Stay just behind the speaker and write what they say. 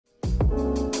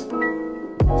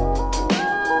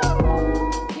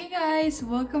guys,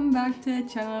 welcome back to the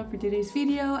channel. For today's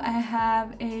video I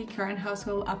have a current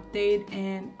household update,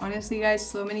 and honestly guys,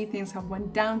 so many things have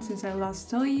went down since I last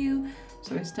saw you,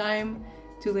 so it's time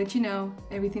to let you know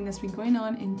everything that's been going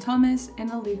on in Thomas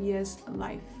and Olivia's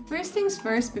life. First things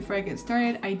first, before I get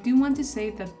started, I do want to say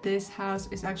that this house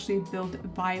is actually built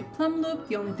by plumloup.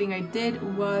 The only thing I did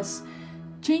was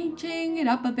changing it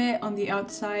up a bit on the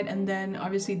outside and then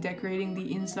obviously decorating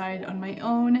the inside on my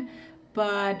own.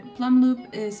 But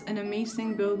plumloup is an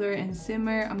amazing builder and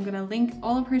simmer. I'm gonna link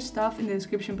all of her stuff in the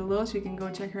description below so you can go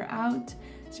check her out.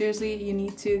 Seriously, you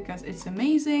need to, because it's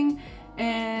amazing.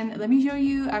 And let me show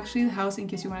you actually the house in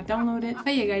case you want to download it.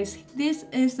 But yeah guys, this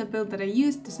is the build that I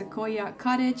used, the Sequoia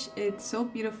Cottage. It's so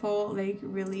beautiful, like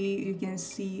really you can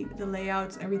see the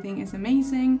layouts, everything is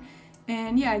amazing.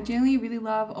 And yeah, I generally really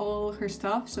love all her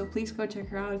stuff, so please go check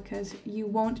her out because you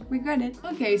won't regret it.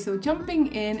 Okay, so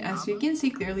jumping in, as you can see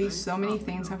clearly, so many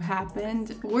things have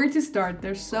happened. Where to start?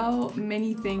 There's so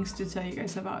many things to tell you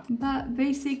guys about. But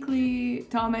basically,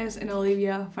 Thomas and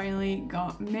Olivia finally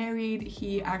got married.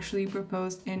 He actually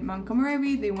proposed in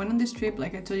Montgomery. They went on this trip,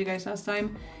 like I told you guys last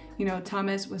time. You know,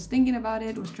 Thomas was thinking about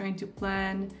it, was trying to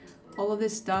plan all of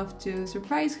this stuff to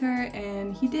surprise her,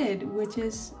 and he did, which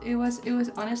is it was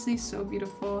honestly so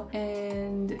beautiful.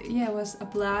 And yeah, it was a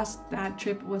blast. That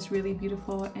trip was really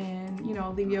beautiful, and you know,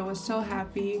 Olivia was so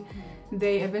happy.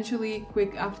 They eventually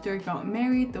quick after got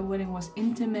married. The wedding was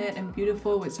intimate and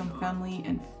beautiful with some family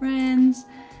and friends,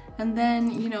 and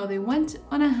then you know, they went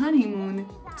on a honeymoon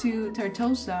to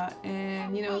Tartosa,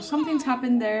 and you know, some things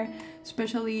happened there,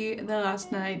 especially the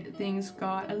last night. Things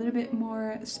got a little bit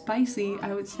more spicy,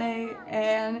 I would say,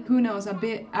 and who knows, a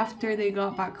bit after they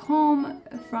got back home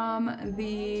from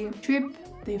the trip,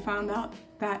 they found out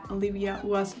that Olivia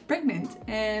was pregnant.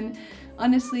 And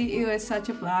honestly, it was such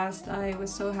a blast. I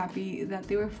was so happy that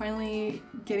they were finally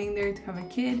getting there to have a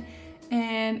kid.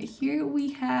 And here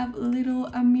we have little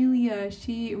Amelia.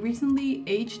 She recently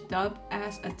aged up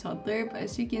as a toddler, but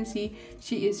as you can see,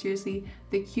 she is seriously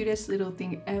the cutest little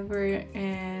thing ever.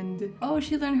 And oh,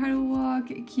 she learned how to walk.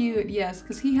 Cute. Yes,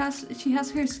 because she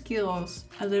has her skills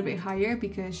a little bit higher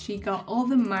because she got all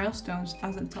the milestones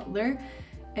as a toddler.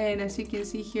 And as you can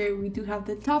see here, we do have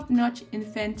the top-notch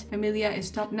infant. Amelia is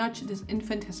top-notch. This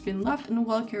infant has been loved and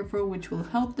well cared for, which will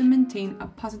help them maintain a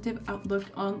positive outlook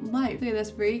on life. Okay, that's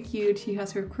very cute. She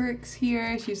has her quirks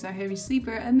here. She's a heavy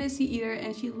sleeper, a messy eater,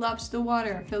 and she loves the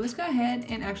water. So let's go ahead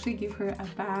and actually give her a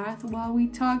bath while we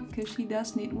talk, because she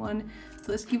does need one.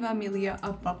 So let's give Amelia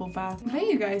a bubble bath. Hey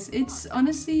you guys, it's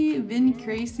honestly been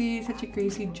crazy, such a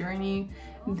crazy journey.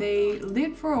 They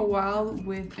lived for a while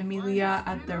with Amelia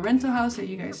at the rental house that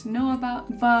you guys know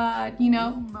about, but you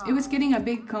know, it was getting a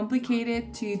bit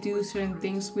complicated to do certain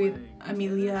things with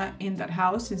Amelia in that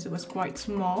house since it was quite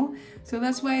small. So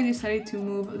that's why I decided to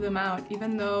move them out,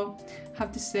 even though I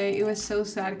have to say it was so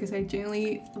sad because I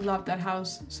genuinely loved that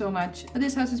house so much. But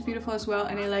this house is beautiful as well,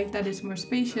 and I like that it's more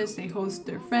spacious. They host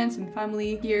their friends and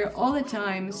family here all the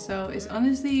time, so it's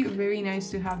honestly very nice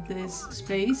to have this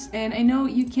space. And I know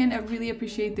you can't really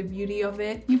appreciate the beauty of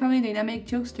it. New family dynamic,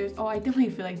 jokesters. Oh, I definitely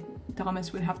feel like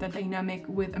Thomas would have that dynamic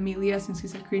with Amelia since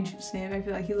he's a cringe sim. I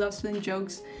feel like he loves telling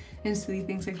jokes and silly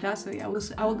things like that, so yeah,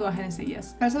 I will go ahead and say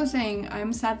yes. As I was saying,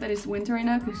 I'm sad that it's winter right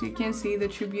now because you can't see the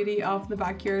true beauty of the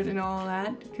backyard and all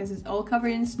that because it's all covered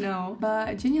in snow.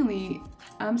 But genuinely,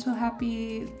 I'm so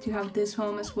happy to have this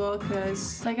home as well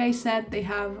because, like I said, they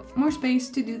have more space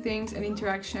to do things and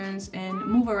interactions and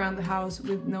move around the house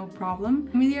with no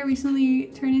problem. Amelia recently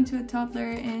turned into a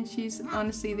toddler and she's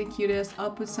honestly the cutest.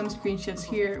 I'll put some screenshots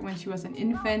here when she was an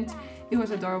infant. It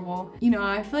was adorable. You know,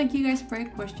 I feel like you guys are probably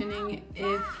questioning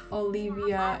if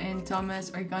Olivia and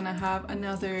Thomas are gonna have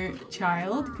another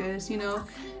child because, you know,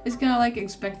 it's kind of like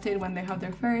expected when they have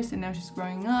their first, and now she's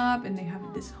growing up and they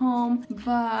have this home.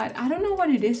 But I don't know what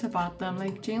it is about them.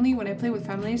 Like generally when I play with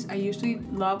families, I usually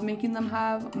love making them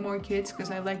have more kids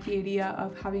because I like the idea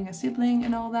of having a sibling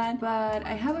and all that. But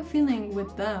I have a feeling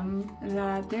with them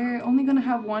that they're only gonna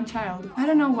have one child. I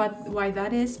don't know why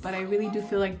that is, but I really do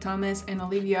feel like Thomas and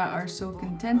Olivia are so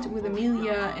content with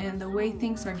Amelia and the way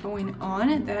things are going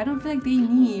on that I don't feel like they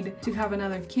need to have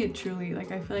another kid truly.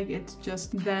 Like I feel like it's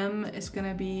just them. It's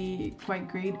gonna be quite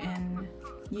great and,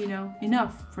 you know,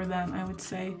 enough for them, I would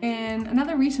say. And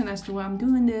another reason as to why I'm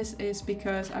doing this is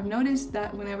because I've noticed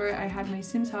that whenever I had my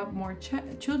Sims have more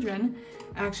children,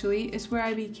 actually, is where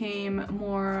I became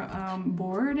more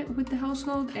bored with the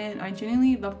household, and I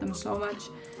genuinely love them so much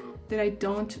that I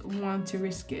don't want to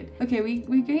risk it. Okay,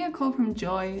 we're getting a call from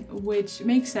Joy, which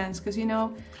makes sense because, you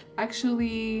know,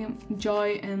 actually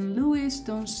Joy and Louis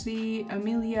don't see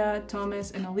Amelia,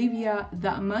 Thomas, and Olivia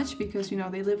that much because, you know,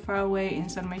 they live far away in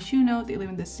San Myshuno, they live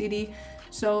in the city.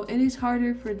 So it is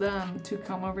harder for them to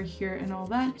come over here and all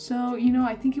that. So, you know,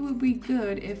 I think it would be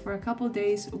good if for a couple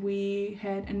days we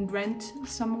head and rent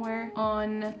somewhere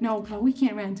on... No, but we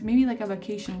can't rent. Maybe like a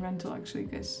vacation rental actually,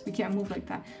 because we can't move like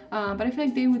that. But I feel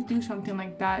like they would do something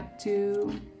like that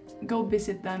to go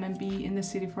visit them and be in the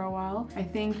city for a while. I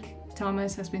think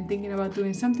Thomas has been thinking about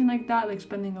doing something like that, like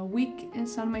spending a week in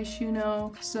San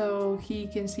Myshuno so he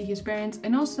can see his parents.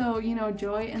 And also, you know,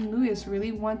 Joy and Louis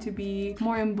really want to be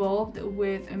more involved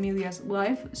with Amelia's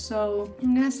life. So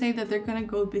I'm gonna say that they're gonna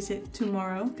go visit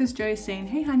tomorrow because Joy is saying,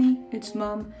 hey honey, it's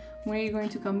mom. When are you going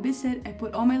to come visit? I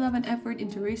put all my love and effort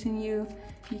into raising you.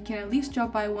 You can at least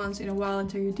drop by once in a while and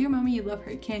tell your dear mommy you love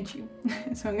her, can't you?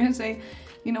 So I'm gonna say,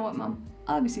 you know what, mom?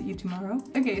 I'll visit you tomorrow.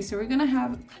 Okay, so we're gonna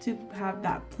have to have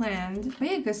that planned. But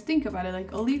yeah, because think about it,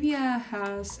 like Olivia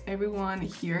has everyone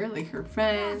here, like her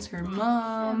friends, her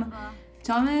mom.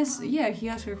 Thomas, yeah, he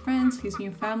has her friends, his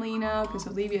new family now, because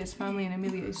Olivia is family and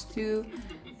Amelia is too.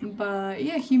 But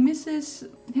yeah, he misses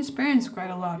his parents quite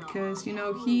a lot because, you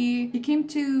know, he came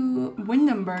to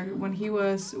Windenburg when he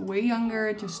was way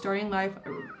younger, just starting life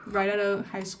right out of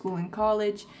high school and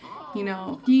college. You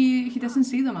know, he doesn't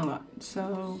see them a lot,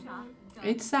 so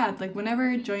it's sad. Like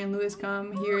whenever Joy and Louis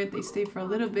come here, they stay for a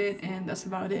little bit and that's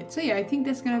about it. So yeah, I think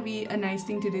that's gonna be a nice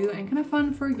thing to do and kind of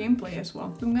fun for gameplay as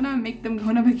well. So I'm gonna make them go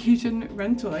on a vacation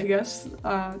rental, I guess,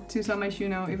 to San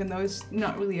Myshuno, even though it's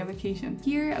not really a vacation.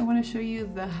 Here I want to show you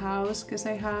the house because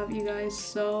I have you guys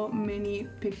so many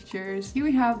pictures. Here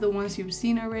we have the ones you've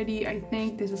seen already. I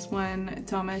think this is when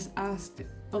Thomas asked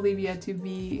Olivia to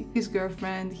be his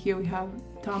girlfriend. Here we have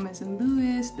Thomas and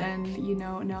Louis, then, you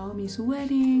know, Naomi's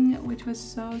wedding, which was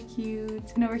so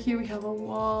cute. And over here we have a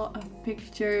wall of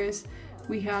pictures.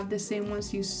 We have the same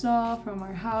ones you saw from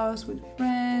our house with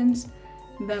friends,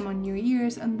 them on New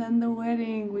Year's, and then the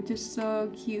wedding, which is so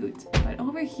cute. But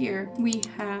over here we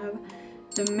have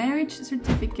the marriage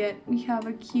certificate. We have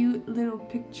a cute little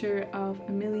picture of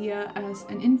Amelia as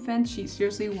an infant. She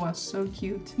seriously was so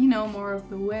cute. You know, more of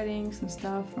the weddings and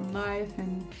stuff from life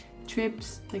and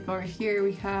trips. Like over here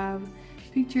we have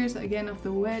pictures again of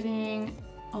the wedding,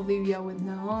 Olivia with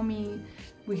Naomi.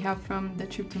 We have from the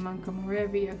trip to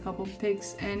Montgomery a couple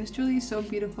pics, and it's really so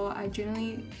beautiful. I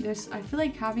feel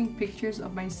like having pictures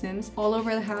of my Sims all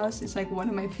over the house is like one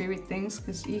of my favorite things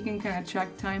because you can kind of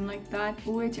track time like that,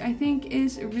 which I think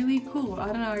is really cool. I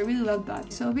don't know, I really love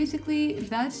that. So basically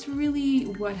that's really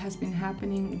what has been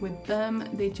happening with them.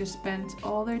 They just spent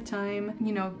all their time,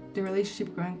 you know, the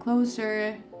relationship growing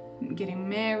closer, getting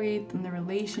married, then the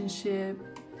relationship,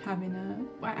 having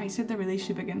I said the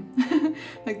relationship again.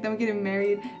 Like them getting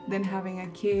married, then having a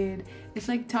kid. It's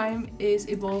like time is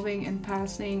evolving and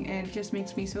passing, and it just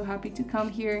makes me so happy to come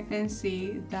here and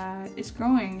see that it's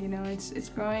growing, you know, it's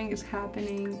growing, it's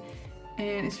happening,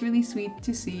 and it's really sweet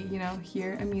to see, you know.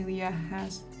 Here Amelia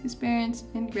has his parents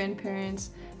and grandparents.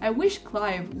 I wish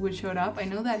Clive would show up. I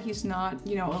know that he's not,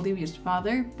 you know, Olivia's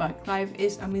father, but Clive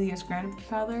is Amelia's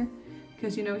grandfather,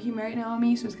 because, you know, he married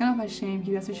Naomi, so it's kind of a shame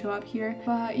he doesn't show up here.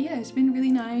 But yeah, it's been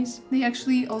really nice. They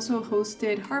actually also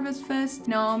hosted Harvest Fest.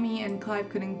 Naomi and Clive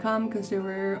couldn't come because they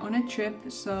were on a trip,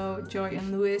 so Joy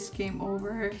and Louis came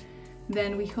over.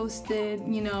 Then we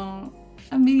hosted, you know,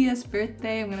 Amelia's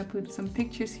birthday. I'm gonna put some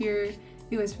pictures here.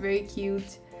 It was very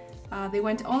cute. They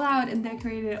went all out and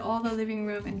decorated all the living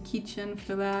room and kitchen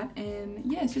for that, and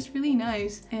yeah, it's just really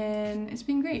nice and it's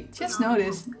been great. Just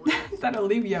noticed that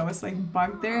Olivia was like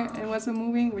bugged there and wasn't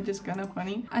moving, which is kind of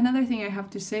funny. Another thing I have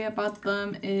to say about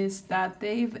them is that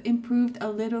they've improved a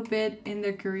little bit in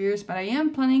their careers, but I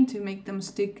am planning to make them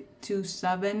stick to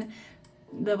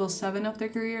level 7 of their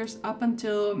careers up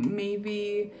until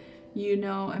maybe, you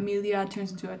know, Amelia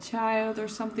turns into a child or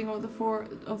something of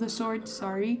the sort,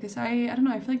 sorry. Because I don't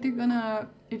know, I feel like they're gonna,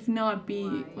 if not,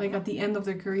 be like at the end of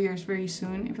their careers very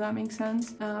soon, if that makes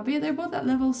sense. But yeah, they're both at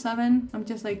level 7. I'm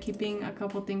just like keeping a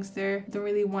couple things there. Don't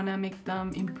really want to make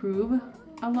them improve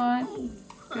a lot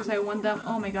because I want them,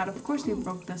 oh my god, of course they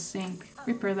broke the sink.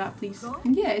 Repair that, please.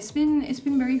 And yeah, it's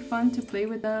been very fun to play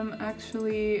with them.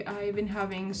 Actually, I've been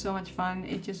having so much fun.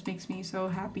 It just makes me so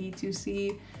happy to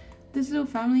see this little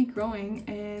family growing.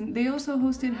 And they also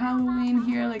hosted Halloween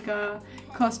here, like a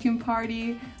costume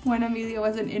party when Amelia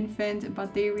was an infant,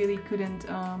 but they really couldn't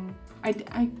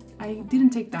I didn't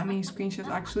take that many screenshots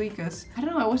actually because I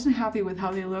don't know, I wasn't happy with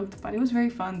how they looked, but it was very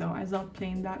fun though. I loved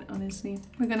playing that, honestly.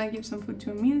 We're gonna give some food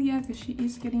to Amelia because she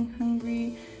is getting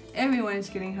hungry. Everyone is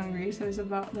getting hungry, so it's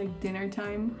about like dinner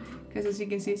time because as you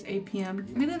can see it's 8 p.m.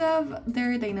 I really love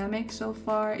their dynamic so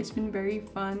far. It's been very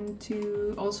fun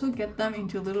to also get them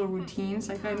into little routines.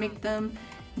 Like I make them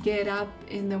get up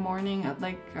in the morning at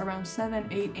like around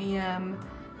 7-8 a.m.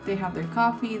 They have their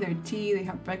coffee, their tea, they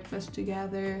have breakfast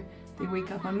together. They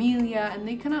wake up Amelia and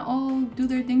they kind of all do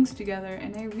their things together,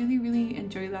 and I really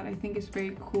enjoy that. I think it's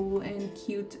very cool and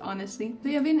cute, honestly. So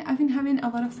yeah, I've been having a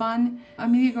lot of fun.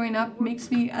 Amelia growing up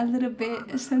makes me a little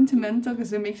bit sentimental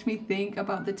because it makes me think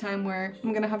about the time where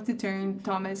I'm gonna have to turn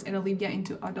Thomas and Olivia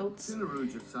into adults.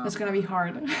 That's gonna be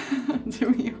hard,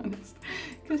 to be honest,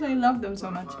 because I love them so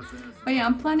much. But yeah,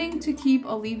 I'm planning to keep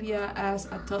Olivia as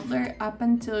a toddler up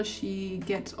until she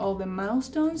gets all the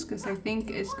milestones, because I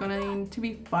think it's going to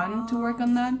be fun to work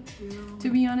on that, to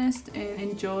be honest, and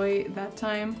enjoy that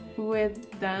time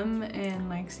with them and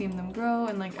like seeing them grow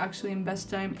and like actually invest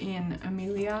time in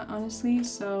Amelia, honestly.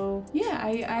 So yeah,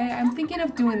 I'm thinking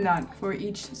of doing that for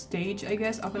each stage, I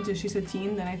guess, up until she's a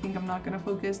teen. Then I think I'm not gonna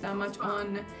focus that much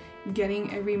on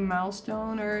getting every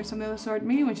milestone or something of the sort.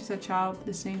 Maybe when she's a child,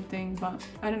 the same thing, but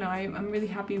I don't know. I'm really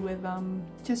happy with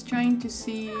just trying to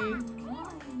see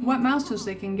what milestones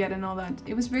they can get and all that.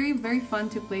 It was very fun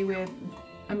to play with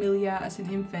Amelia as an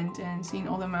infant and seeing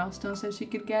all the milestones that she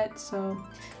could get, so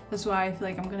that's why I feel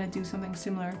like I'm gonna do something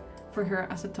similar for her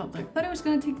as a toddler. But it was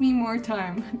gonna take me more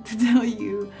time to tell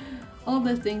you all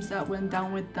the things that went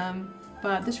down with them,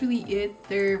 but that's really it.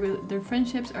 Their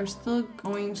friendships are still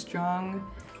going strong,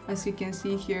 as you can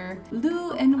see here.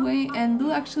 Lou and Wayne, and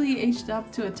Lou actually aged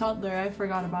up to a toddler. I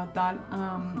forgot about that.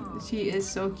 She is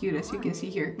so cute, as you can see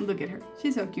here. Look at her,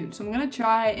 she's so cute. So I'm gonna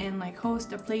try and like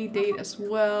host a play date as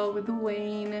well with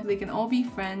Wayne. They can all be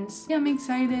friends. Yeah, I'm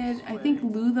excited. I think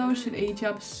Lou though should age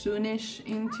up soonish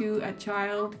into a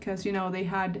child, because you know they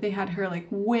had her like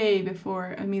way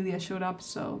before Amelia showed up,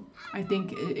 so I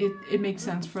think it makes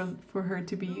sense for her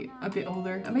to be a bit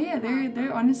older. But yeah,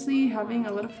 they're honestly having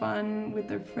a lot of fun with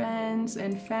their friends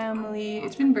and family.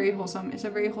 It's been very wholesome. It's a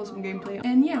very wholesome gameplay,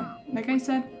 and yeah, like I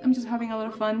said, I'm just having a lot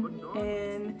of fun,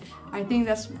 and I think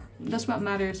that's what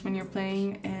matters when you're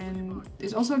playing. And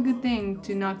it's also a good thing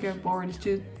to not get bored. It's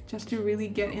just to really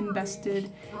get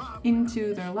invested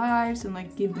into their lives and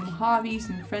like give them hobbies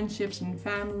and friendships and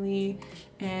family.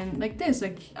 And like this,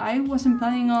 like I wasn't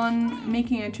planning on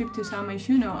making a trip to San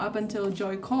Myshuno up until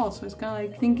Joy called, so it's kind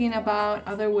of like thinking about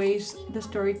other ways the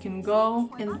story can go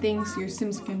and things your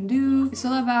Sims can do. It's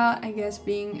all about, I guess,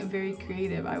 being very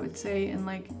creative, I would say, and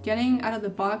like getting out of the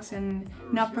box and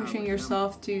not pressuring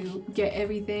yourself to get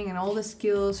everything and all the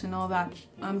skills and all that.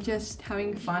 I'm just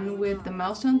having fun with the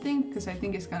milestone thing, because I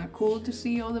think it's kind of cool to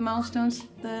see all the milestones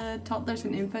the toddlers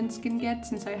and infants can get,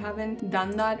 since I haven't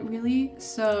done that really.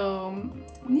 So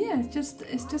yeah,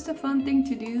 it's just a fun thing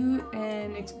to do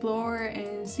and explore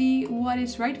and see what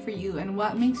is right for you and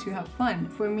what makes you have fun.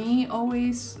 For me,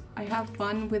 always I have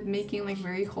fun with making like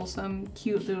very wholesome,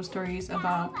 cute little stories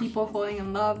about people falling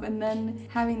in love and then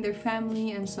having their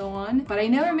family and so on. But I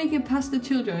never make it past the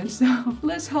children, so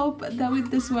let's hope that with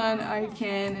this one I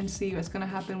can, and see what's gonna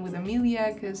happen with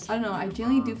Amelia, because I don't know, I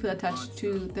genuinely do feel attached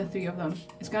to the three of them.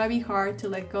 It's gonna be hard to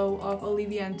let go of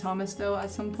Olivia and Thomas though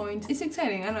at some point. It's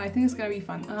exciting, I don't know, I think it's gonna be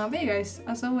fun. But yeah guys,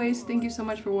 as always, thank you so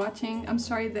much for watching. I'm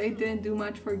sorry that I didn't do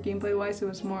much for gameplay wise. It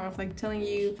was more of like telling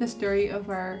you the story of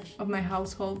my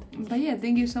household. But yeah,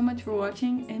 thank you so much for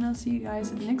watching, and I'll see you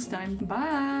guys next time.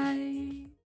 Bye!